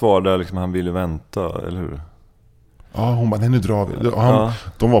annat svar där liksom han ville vänta, eller hur? Ja, hon bara, nej nu drar vi.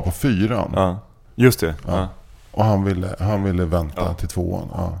 De var på 4:an. Ja, just det. Ja. Och han ville vänta till 2:an.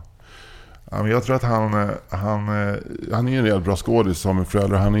 Ja. Ja, men jag tror att han är ju en rejält bra skådis som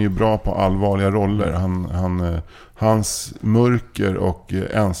förälder. Han är ju bra på allvarliga roller. Hans mörker och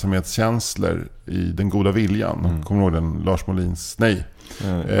ensamhetskänslor i Den goda viljan. Kommer du ihåg den? Lars Molins... Nej.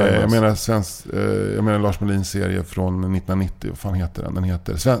 Jag menar Lars Molins serie från 1990. Vad fan heter den? Den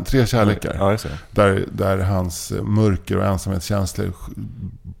heter Tre kärlekar. Ja, där hans mörker och ensamhetskänslor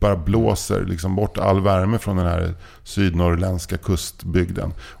bara blåser liksom bort all värme från den här sydnorrländska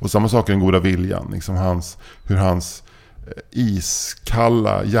kustbygden. Och samma sak i Den goda viljan. Liksom hur hans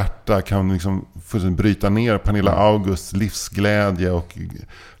iskalla hjärta kan liksom bryta ner Pernilla Augusts livsglädje och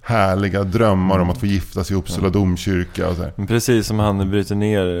härliga drömmar om att få gifta sig i Uppsala domkyrka och så här. Precis som han bryter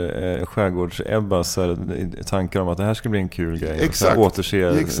ner skärgårds-Ebbas tankar om att det här ska bli en kul grej. Exakt. Och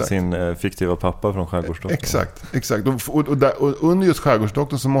återse sin fiktiva pappa från Skärgårdsdoktorn. Exakt. Och under just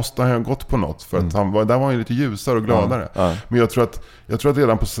Skärgårdsdoktorn så måste han ha gått på något. För att där var han ju lite ljusare och gladare. Men jag tror att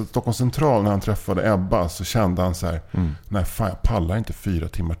redan på Stockholms central när han träffade Ebba så kände han så här: nej fan, jag pallar inte 4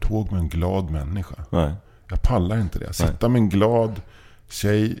 timmar tåg med en glad människa. Nej. Jag pallar inte det. Sitta med en glad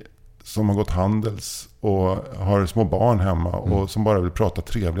tjej som har gått handels och har små barn hemma och som bara vill prata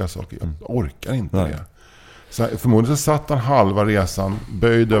trevliga saker. Jag orkar inte det. Så förmodligen så satt han halva resan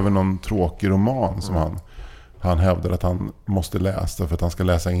böjd över någon tråkig roman som han hävdade att han måste läsa för att han ska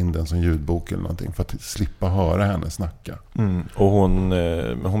läsa in den som ljudbok eller någonting för att slippa höra henne snacka. Och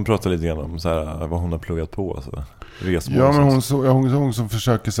hon pratar lite grann om så här, vad hon har pluggat på. Alltså. Ja, men hon som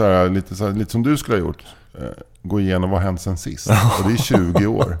försöker så här, lite som du skulle ha gjort. Gå igenom vad hänt sen sist. Och det är 20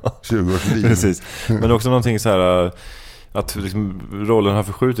 år. 20 års liv. Precis. Men också någonting så här att liksom rollen har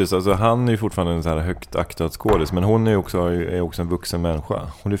förskjutits. Alltså han är ju fortfarande en så här högt aktad skådis, men hon är också en vuxen människa.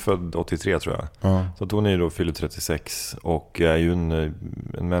 Hon är född 83 tror jag. Så att hon är ju då fyller 36 och är ju en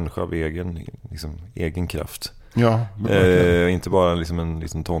människa av egen kraft. Ja, inte bara liksom en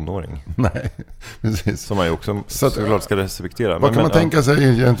liten tonåring. Nej, precis. Som man ju också såklart ska respektera. Vad kan man tänka sig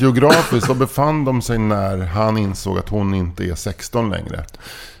rent geografiskt? Vad befann de sig när han insåg att hon inte är 16 längre?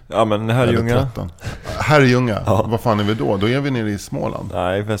 Ja, men Herrljunga. Herrljunga, vad fan är vi då? Då är vi nere i Småland.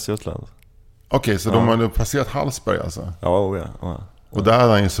 Nej, Västergötland. Okej, så de hade passerat Hallsberg alltså? Ja. Och där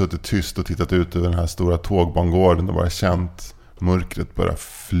hade han ju suttit tyst och tittat ut över den här stora tågbangården och bara känt mörkret börja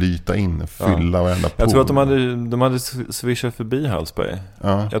flyta in, fylla varenda pool. Jag tror att de hade swishat förbi Hallsberg.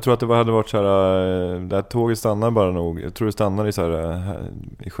 Jag tror att det hade varit så här, där tåget stannar bara nog. Jag tror det stannar i så här,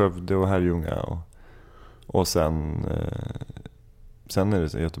 i Skövde och Herrljunga och sen är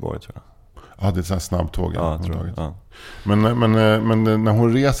det i Göteborg tror jag. Ja, det är så här snabbtåg. Ja, tror jag. Men när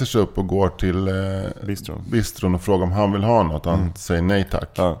hon reser sig upp och går till bistron och frågar om han vill ha något, han säger nej tack.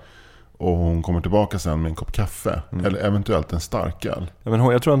 Ja. Och hon kommer tillbaka sen med en kopp kaffe. Eller eventuellt en starköl. Ja, men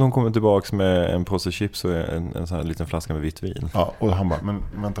jag tror att hon kommer tillbaka med en påse chips och en sån här liten flaska med vitt vin. Ja, och han bara, men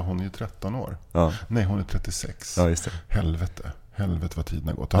vänta, hon är ju 13 år. Ja. Nej, hon är 36. Ja, just det. Helvete vad tiden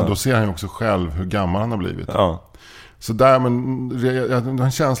har gått. Då ser han ju också själv hur gammal han har blivit. Ja. Så där, men jag har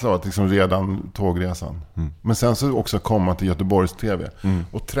en känsla av att liksom redan tågresan. Men sen så också komma till Göteborgs TV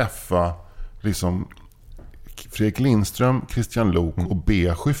och träffa liksom Fredrik Lindström, Christian Lok och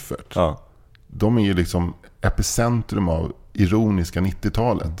B. Schyffert. Ja. De är ju liksom epicentrum av ironiska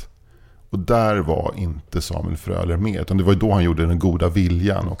 90-talet. Och där var inte Samuel Fröler med, utan det var ju då han gjorde Den goda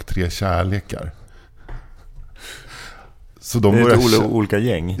viljan och Tre kärlekar. Så de det är olika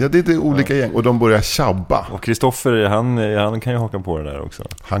gäng. Ja, det är olika gäng. Och de börjar tjabba. Och Kristoffer, han kan ju haka på det där också.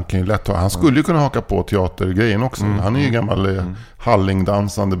 Han kan ju lätt han skulle ju kunna haka på teatergrejen också. Han är ju gammal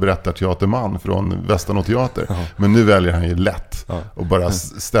hallingdansande berättarteaterman från Västernå teater. Men nu väljer han ju lätt och bara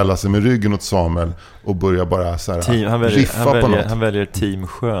ställa sig med ryggen åt Samuel och börja bara så här riffa på något. Han väljer Team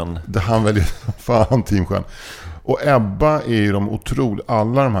Skön. Han väljer fan Team Skön. Och Ebba är ju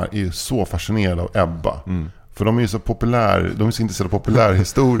alla de här är ju så fascinerade av Ebba. För de är ju så populär, de är så intresserade av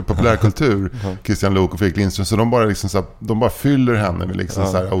populärkultur, Christian Lok och Fredrik Lindström, så de bara liksom så här, de bara fyller henne med liksom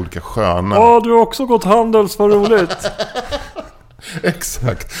så här olika sköna. Du har också gått handels, vad roligt.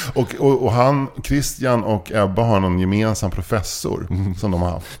 Exakt. Och han, Christian och Ebba har någon gemensam professor som de har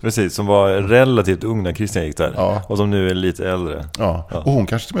haft. Precis, som var relativt ung när Christian gick där. Och som nu är lite äldre. Ja. Och hon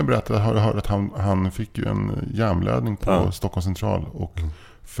kanske till och med berättade att han fick ju en hjärnblödning på Stockholms central och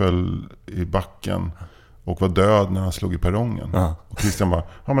föll i backen. och var död när han slog i perrongen. Och Christian bara,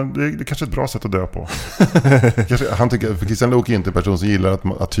 ja men det är kanske ett bra sätt att dö på. Han tycker, för Christian Lok är inte en person som gillar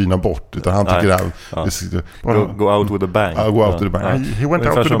att tyna bort, utan han tycker go out with a bang. Go out with a bang. He went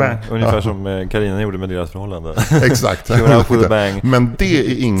out with a bang. Ungefär som Carina gjorde med deras förhållande. Exakt. Go out with a bang. Men det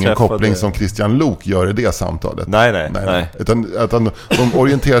är ingen koppling som Christian Lok gör i det samtalet. Nej. Utan de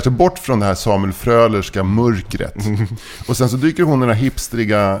orienterar sig bort från det här Samuel Frölerska mörkret. Och sen så dyker hon, den här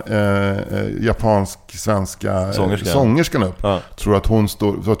hipstriga japansk-svenska sångerskan upp. Tror att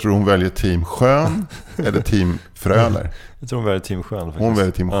hon väljer team Skön eller team Fröler. Jag tror hon väljer team Skön faktiskt. Hon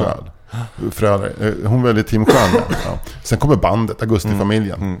väljer team Skön. Hon väljer team Skön. Sen kommer bandet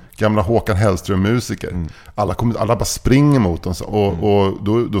Augustifamiljen. Gamla Håkan Hellström musiker. Alla bara springer mot dem, och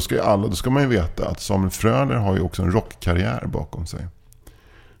då ska man ju veta att Samuel Fröler har ju också en rockkarriär bakom sig.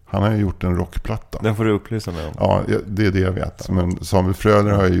 Han har ju gjort en rockplatta. Den får du upplysa mig om. Ja, det är det jag vet. Men Samuel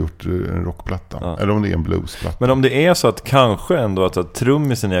Fröler har ju gjort en rockplatta. Ja. Eller om det är en bluesplatta. Men om det är så att kanske ändå att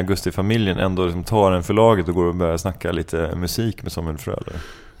trummisen i Augustifamiljen ändå liksom tar en förlaget och går och börjar snacka lite musik med Samuel Fröler.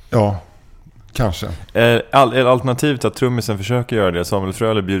 Ja, kanske. Alternativt att trummisen försöker göra det. Samuel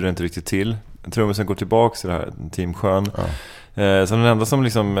Fröler bjuder inte riktigt till. Trummisen går tillbaka till det här Team Skön. Ja. Så den enda som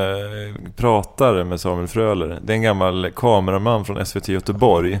liksom pratar med Samuel Fröler, det är en gammal kameraman från SVT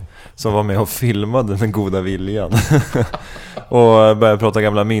Göteborg som var med och filmade Den goda viljan och började prata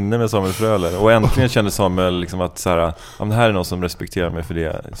gamla minnen med Samuel Fröler. Och äntligen kände Samuel liksom att så här, det här är någon som respekterar mig för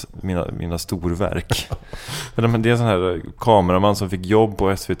det, mina storverk. Det är en sån här kameraman som fick jobb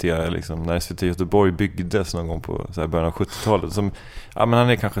på SVT liksom, när SVT Göteborg byggdes någon gång på så här början av 70-talet, som men han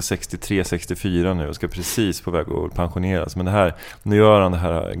är kanske 63-64 nu och ska precis på väg att pensioneras. Men nu gör han det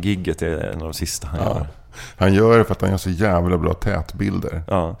här gigget, är en av de sista han gör. Han gör det för att han gör så jävla bra tätbilder.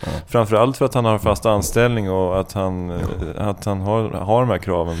 Ja. Framförallt för att han har fast anställning och att han har de här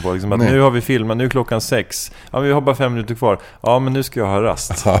kraven på liksom att nu har vi filmat, nu är klockan 6. Ja, vi har bara 5 minuter kvar. Ja, men nu ska jag ha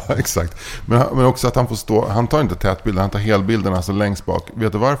rast. Ja, exakt. Men också att han får stå, han tar inte tätbilder, han tar helbilderna, alltså längst bak.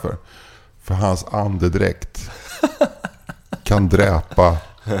 Vet du varför? För hans andedräkt kan dräpa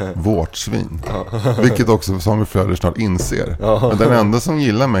vårtsvin. Vilket också Samuel Fröler snart inser. Men den enda som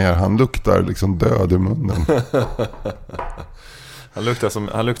gillar mig här, han luktar liksom död i munnen. Han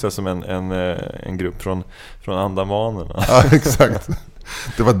luktar som en grupp från Andamanerna. Ja, exakt.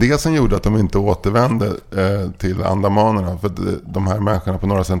 Det var det som gjorde att de inte återvände till Andamanerna. För de här människorna på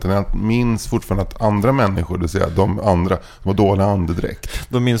Norra Sentinel minns fortfarande att andra människor, det vill säga de andra, var dåliga andedräkt.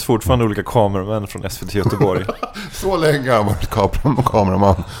 De minns fortfarande olika kameramän från SVT Göteborg. Så länge har jag varit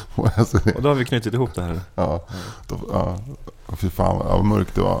kameraman. Och då har vi knutit ihop det här. Ja, fy fan vad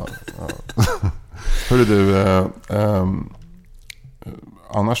mörkt det var. Ja. Hörru du,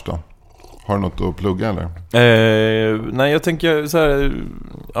 annars då? Har du något att plugga eller? Nej, jag tänker så här,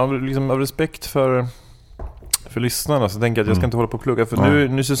 av respekt för lyssnarna så tänker jag att jag ska inte hålla på att plugga, för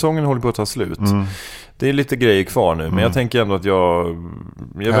nu säsongen håller på att ta slut. Det är lite grejer kvar nu, men jag tänker ändå att jag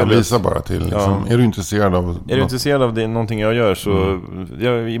visar bara till liksom, är du intresserad av det, någonting jag gör, så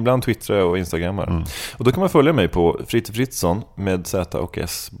jag ibland twittrar jag och instagrammar. Och då kan man följa mig på Fritte Fritzson med Z och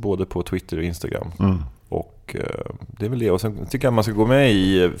S, både på Twitter och Instagram. Och det är väl det. Och sen tycker jag man ska gå med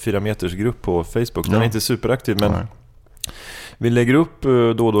i 4 meters grupp på Facebook. Den är inte superaktiv, men vi lägger upp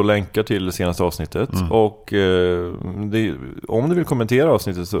då och då länkar till senaste avsnittet. Och om du vill kommentera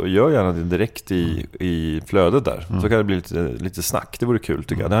avsnittet så gör gärna det direkt i flödet där. Så kan det bli lite snack. Det vore kul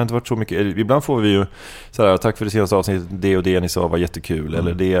tycker jag. Det har inte varit så mycket. Ibland får vi ju så här, tack för det senaste avsnittet, det och det ni sa var jättekul.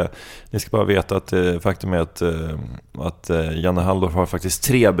 Eller det, ni ska bara veta att faktum är att Janne Halldorf har faktiskt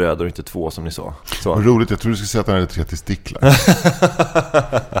 3 bröder och inte 2 som ni sa. Så. Roligt, jag tror du skulle säga att han hade 3 testiklar.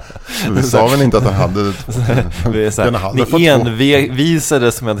 Vi sa väl inte att han hade 2. Ni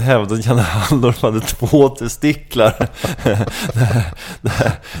envisades med att hävda att Janne Halldorf hade 2 testiklar.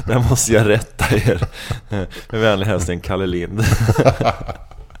 Där måste jag rätta er. Med vänlig hälsning, Kalle Lind.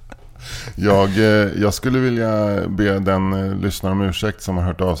 Jag skulle vilja be den lyssnare om ursäkt som har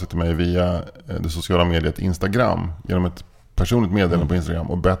hört av sig till mig via det sociala mediet Instagram, genom ett personligt meddelande på Instagram,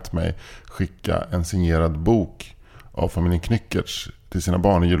 och bett mig skicka en signerad bok av familjen Knyckertz till sina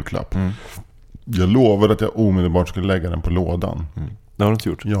barn i julklapp. Jag lovade att jag omedelbart skulle lägga den på lådan. Det har du inte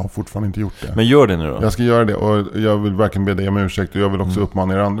gjort? Jag har fortfarande inte gjort det. Men gör det nu då? Jag ska göra det, och jag vill verkligen be dig om ursäkt. Och jag vill också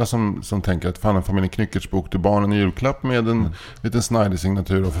uppmana er andra som tänker att fan, en familjen Knyckertz bok till barnen i julklapp med en liten snajdig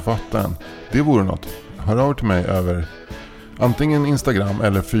signatur av författaren. Det vore något. Hör av till mig över antingen Instagram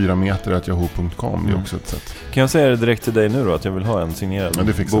eller 4meter@yahoo.com. Det är också ett sätt. Kan jag säga det direkt till dig nu då, att jag vill ha en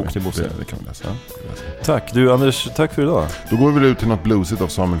signerad bok till Bosse? Det kan vi läsa. Tack. Du Anders, tack för idag. Då går vi väl ut till något bluesigt av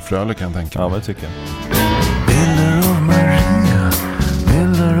Samuel Fröler, kan jag tänka. Ja, men det tycker jag. Bilder av Maria,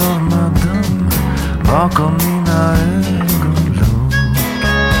 bilder av Madame, bakom mina ögonlåg.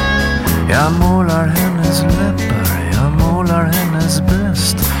 Jag målar hennes läppar, jag målar hennes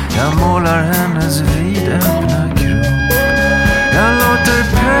bröst, jag målar hennes vidöppna krok. Jag låter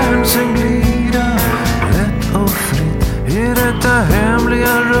penseln glida rätt och fritt i detta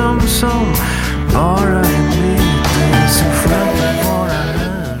hemliga rum som bara är lite så skönt att vara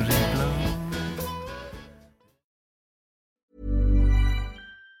här ibland.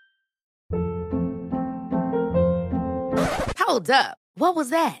 Hold up. What was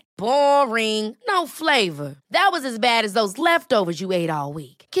that? Boring. No flavor. That was as bad as those leftovers you ate all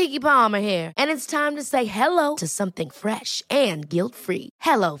week. Keke Palmer here, and it's time to say hello to something fresh and guilt-free.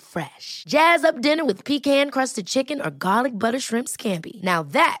 Hello Fresh. Jazz up dinner with pecan-crusted chicken or garlic butter shrimp scampi. Now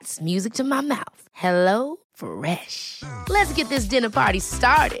that's music to my mouth. Hello Fresh. Let's get this dinner party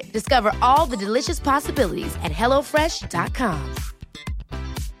started. Discover all the delicious possibilities at hellofresh.com.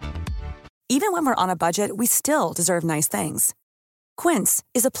 Even when we're on a budget, we still deserve nice things. Quince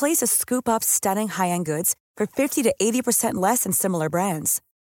is a place to scoop up stunning high-end goods for 50 to 80% less than similar brands.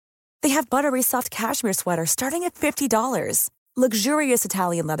 They have buttery soft cashmere sweaters starting at $50, luxurious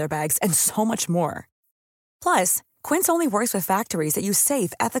Italian leather bags, and so much more. Plus, Quince only works with factories that use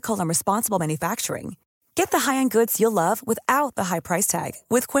safe, ethical, and responsible manufacturing. Get the high-end goods you'll love without the high price tag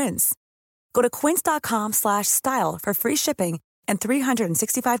with Quince. Go to quince.com/style for free shipping and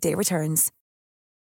 365-day returns.